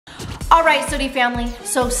All right, SOTY family,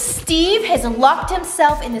 so Steve has locked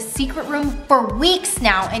himself in the secret room for weeks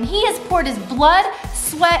now, and he has poured his blood,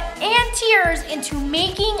 sweat, and tears into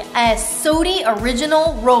making a SOTY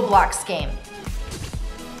original Roblox game.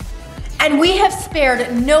 And we have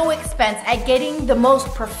spared no expense at getting the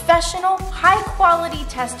most professional, high-quality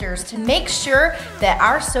testers to make sure that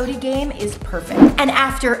our SOTY game is perfect. And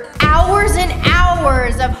after hours and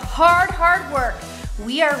hours of hard work,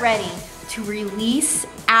 we are ready to release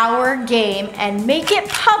our game and make it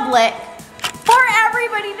public for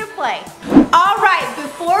everybody to play. All right,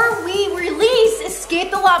 before we release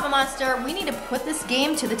Escape the Lava Monster, we need to put this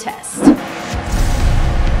game to the test.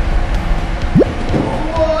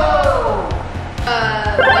 Whoa!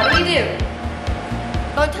 What do we do?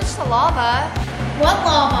 Don't touch the lava. What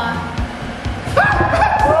lava?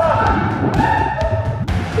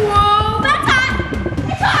 Whoa, that's hot!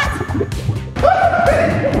 It's hot!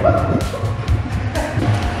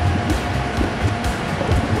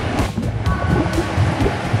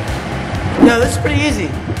 No, this is pretty easy.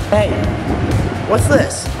 Hey, what's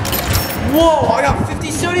this? Whoa, I got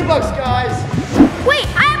 50 SOTY bucks, guys. Wait,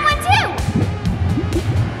 I have one too!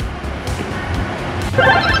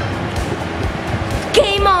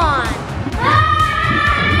 Game on!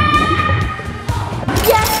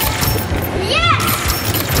 Yes! Yes!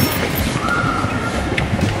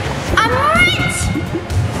 I'm rich!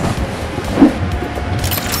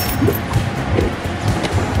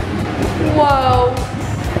 Whoa.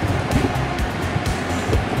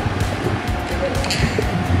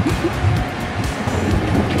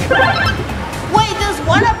 Wait, there's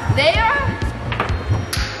one up there?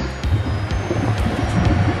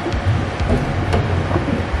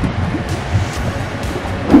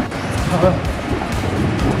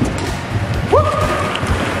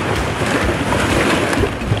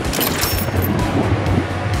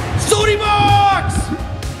 SOTY box!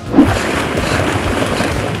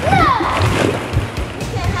 No! You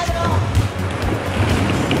can't have it all.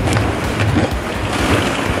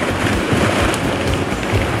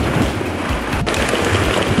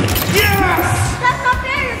 Yes! That's not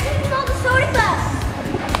fair, you're taking all the SOTY bucks.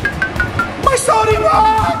 My SOTY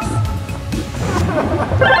box!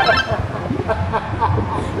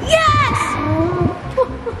 Yes!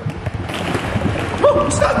 Oh,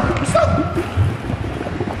 stop! Stop!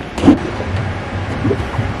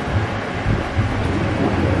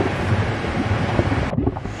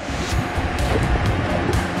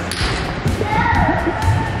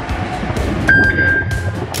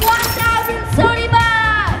 SOTY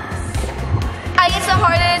bucks! I guess the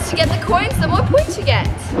harder it is to get the coins, the more points you get.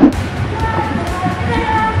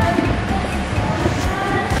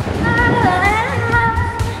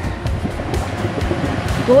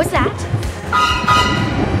 What was that?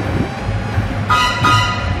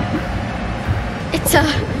 It's a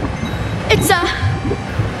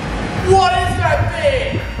What is that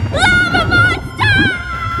thing? lava monster!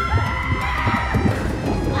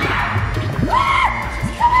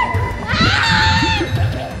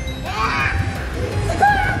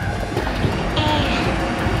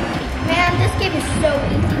 Man, this game is so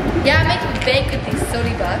easy. Yeah, make me bank with these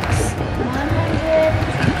SOTY bucks. 100.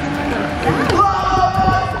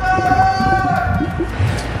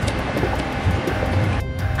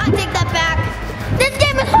 I take that back. This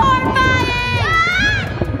game is horrifying!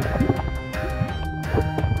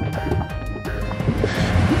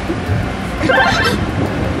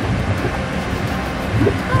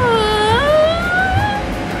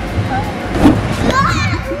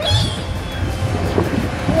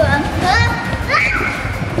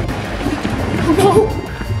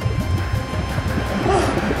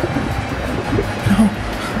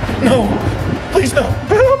 No, please no.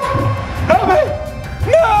 Help! Help me!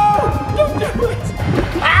 No! Don't do it!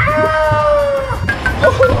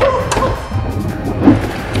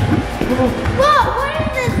 Whoa, what is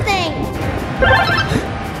this thing?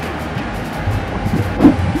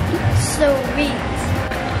 Sweet.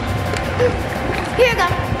 Here you go.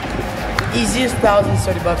 Easiest 1,000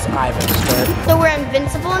 SOTY bucks I've ever spent. So we're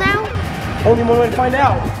invincible now? Only one way to find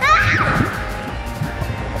out.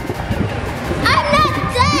 I'm not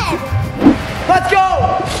dead! Let's go!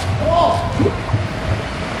 Oh.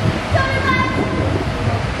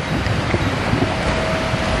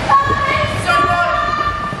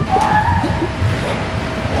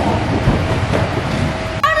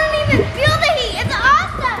 I don't even feel the heat. It's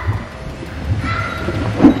awesome.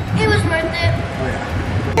 It was worth it.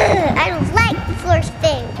 I don't like force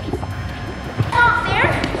things. Oh, there?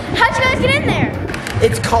 How'd you guys get in there?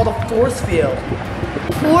 It's called a force field.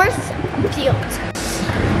 Force field.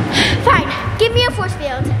 Fine, give me a force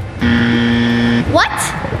field. What?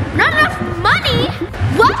 Not enough money?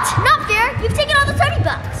 What? Not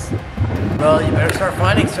Well, you better start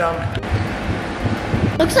finding some.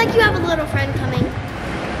 Looks like you have a little friend coming.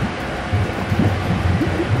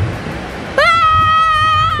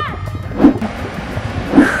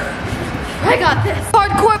 I got this.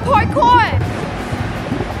 Hardcore parkour.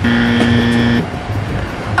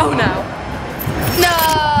 Oh no. No.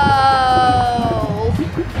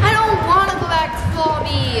 I don't want to go back to the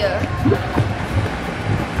lobby.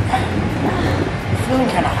 Feeling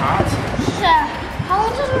kind of hot. Yeah. How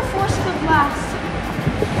long does our force field last?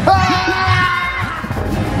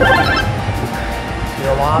 To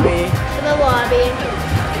the lobby. To the lobby.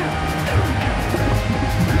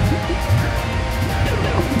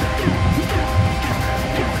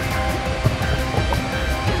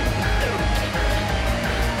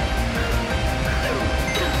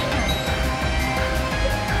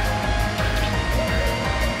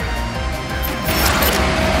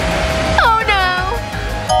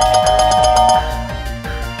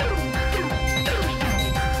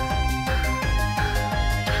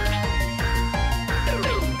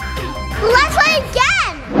 Let's play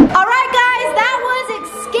again! Alright guys, that was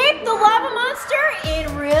Escape the Lava Monster in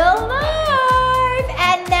real life.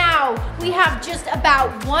 And now we have just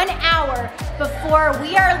about 1 hour before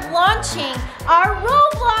we are launching our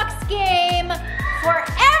Roblox game for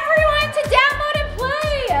everyone to download and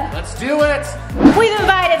play. Let's do it. We've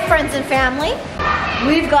invited friends and family.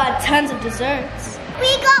 We've got tons of desserts.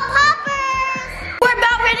 We got poppers! We're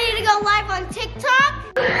about ready to go live on TikTok.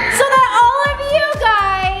 So that all of you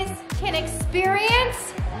guys can experience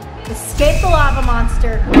Escape the Lava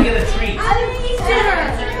Monster. Look at the treat.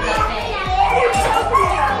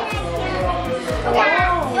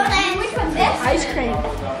 Ice cream.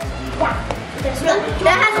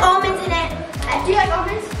 That has almonds in it. Do you like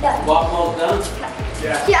almonds? No. Waffle done?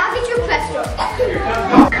 Yeah, I'll get you a pesto.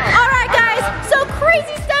 Alright guys, so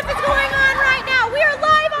crazy stuff is going on right now. We are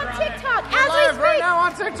live on TikTok as we speak. Right now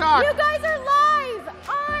on TikTok. You guys are live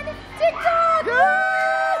on TikTok.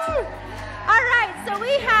 Alright, so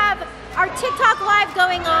we have our TikTok live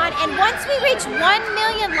going on, and once we reach 1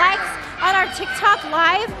 million likes on our TikTok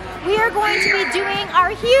live, we are going to be doing our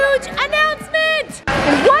huge announcement.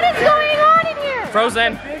 And what is going on in here?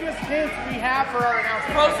 Frozen. Biggest hint we have for our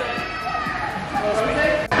announcement. Frozen.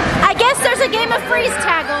 I guess there's a game of freeze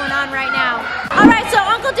tag going on right now. All right, so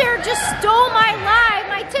Uncle Derek just stole my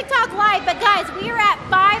TikTok live, but guys, we are at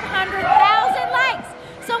 500,000 likes.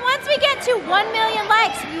 So once we get to 1 million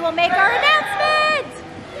likes, we will make our announcement.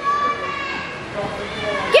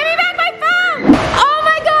 Give me back my phone. Oh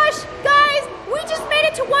my gosh, guys, we just made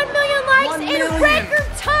it to 1 million likes in record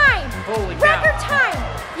time. Holy cow. Record time.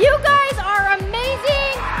 You guys are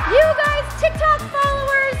amazing. You guys, TikTok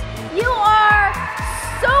followers, you are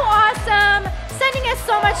so awesome, sending us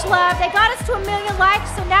so much love. They got us to 1 million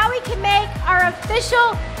likes, so now we can make our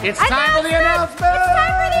official Time for the announcement. It's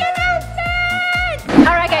time for the announcement.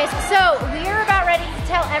 All right, guys, so we're about ready to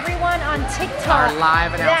tell everyone on TikTok Our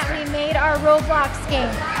live that we announcement. made our Roblox game.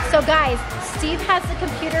 So guys, Steve has the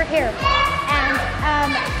computer here, and I'm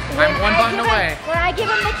one button away. When I give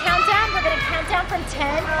him the countdown, we're gonna count down from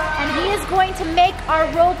 10, and he is going to make our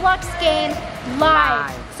Roblox game live.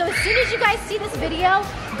 So as soon as you guys see this video,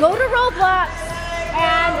 go to Roblox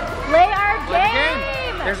and play our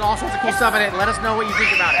game. There's all sorts of cool stuff in it. Let us know what you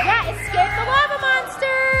think about it. Yeah, Escape the Lava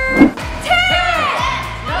Monster. 10,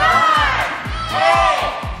 9,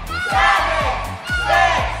 8, 7,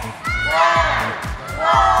 6, 5,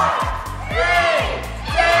 4, 3,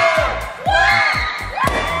 2, 1.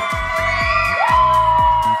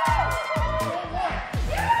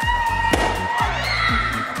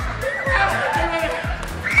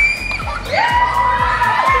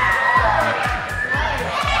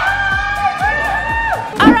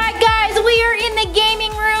 Alright guys, we are in the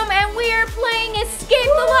gaming room and we are playing Escape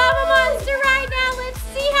the Lava Monster right now. Let's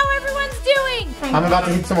see how everyone's doing. I'm about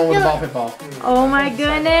to hit someone with a ball pit ball. Oh my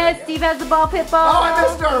goodness, Steve has the ball pit ball. Oh, I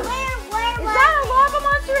missed her. Is that a lava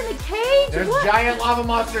monster in the cage? There's What? giant lava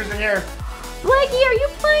monsters in here. Blakey, are you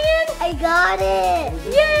playing? I got it.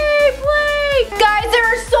 Yay, Blake! Guys, there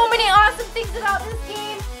are so many awesome things about this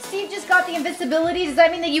game. Steve just got the invisibility. Does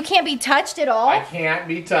that mean that you can't be touched at all? I can't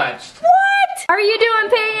be touched. What? How are you doing,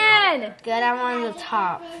 Peyton? Good, I'm on the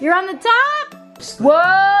top. You're on the top?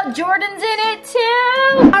 Whoa, Jordan's in it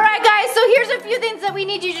too. All right, guys, so here's a few things that we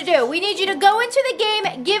need you to do. We need you to go into the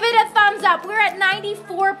game, give it a thumbs up. We're at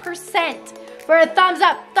 94% for a thumbs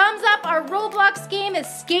up. Thumbs up our Roblox game,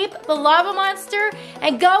 Escape the Lava Monster,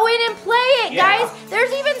 and go in and play it, guys.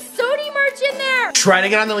 There's even SOTY merch in there. Try to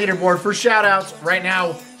get on the leaderboard for shoutouts. Right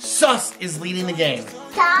now, Sus is leading the game.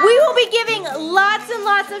 We will be giving lots and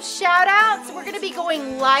lots of shout outs. We're gonna be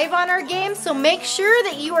going live on our game, so make sure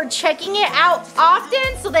that you are checking it out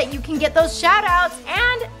often so that you can get those shout outs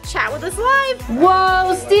and chat with us live.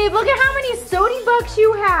 Whoa, Steve, look at how many SOTY bucks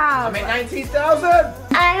you have. I'm at 19,000.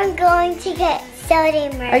 I'm going to get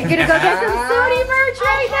SOTY merch. Are you gonna go get some SOTY merch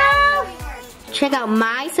right now? Check out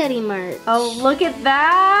my SOTY merch. Oh, look at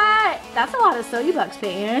that. That's a lot of SOTY bucks,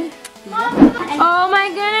 Peyton. Oh my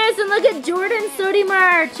goodness, and look at Jordan's SOTY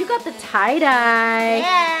merch. You got the tie-dye.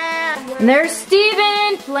 Yeah. And there's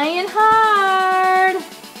Steven playing hard.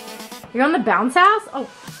 You're on the bounce house? Oh,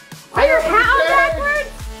 are your hat on backwards?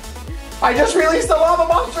 I just released the lava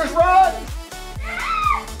monsters, run!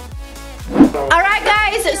 Alright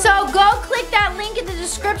guys, so go click that link in the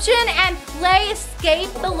description and play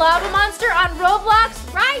Escape the Lava Monster on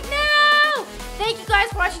Roblox right now! Thank you guys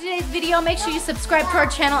for watching today's video. Make sure you subscribe to our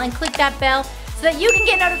channel and click that bell so that you can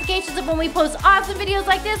get notifications of when we post awesome videos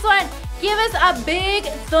like this one. Give us a big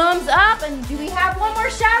thumbs up, and do we have one more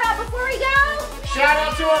shout out before we go? Shout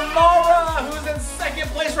out to Amara, who's in second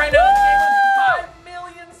place right now.